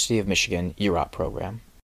University of Michigan UROP Program.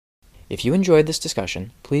 If you enjoyed this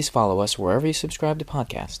discussion, please follow us wherever you subscribe to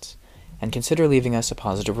podcasts, and consider leaving us a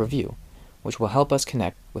positive review, which will help us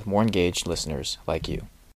connect with more engaged listeners like you.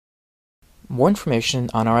 More information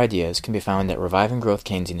on our ideas can be found at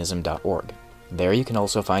revivinggrowthkeynesianism.org. There you can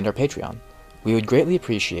also find our Patreon. We would greatly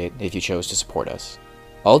appreciate if you chose to support us.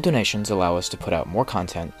 All donations allow us to put out more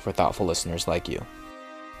content for thoughtful listeners like you.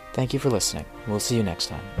 Thank you for listening. We'll see you next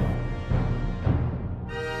time.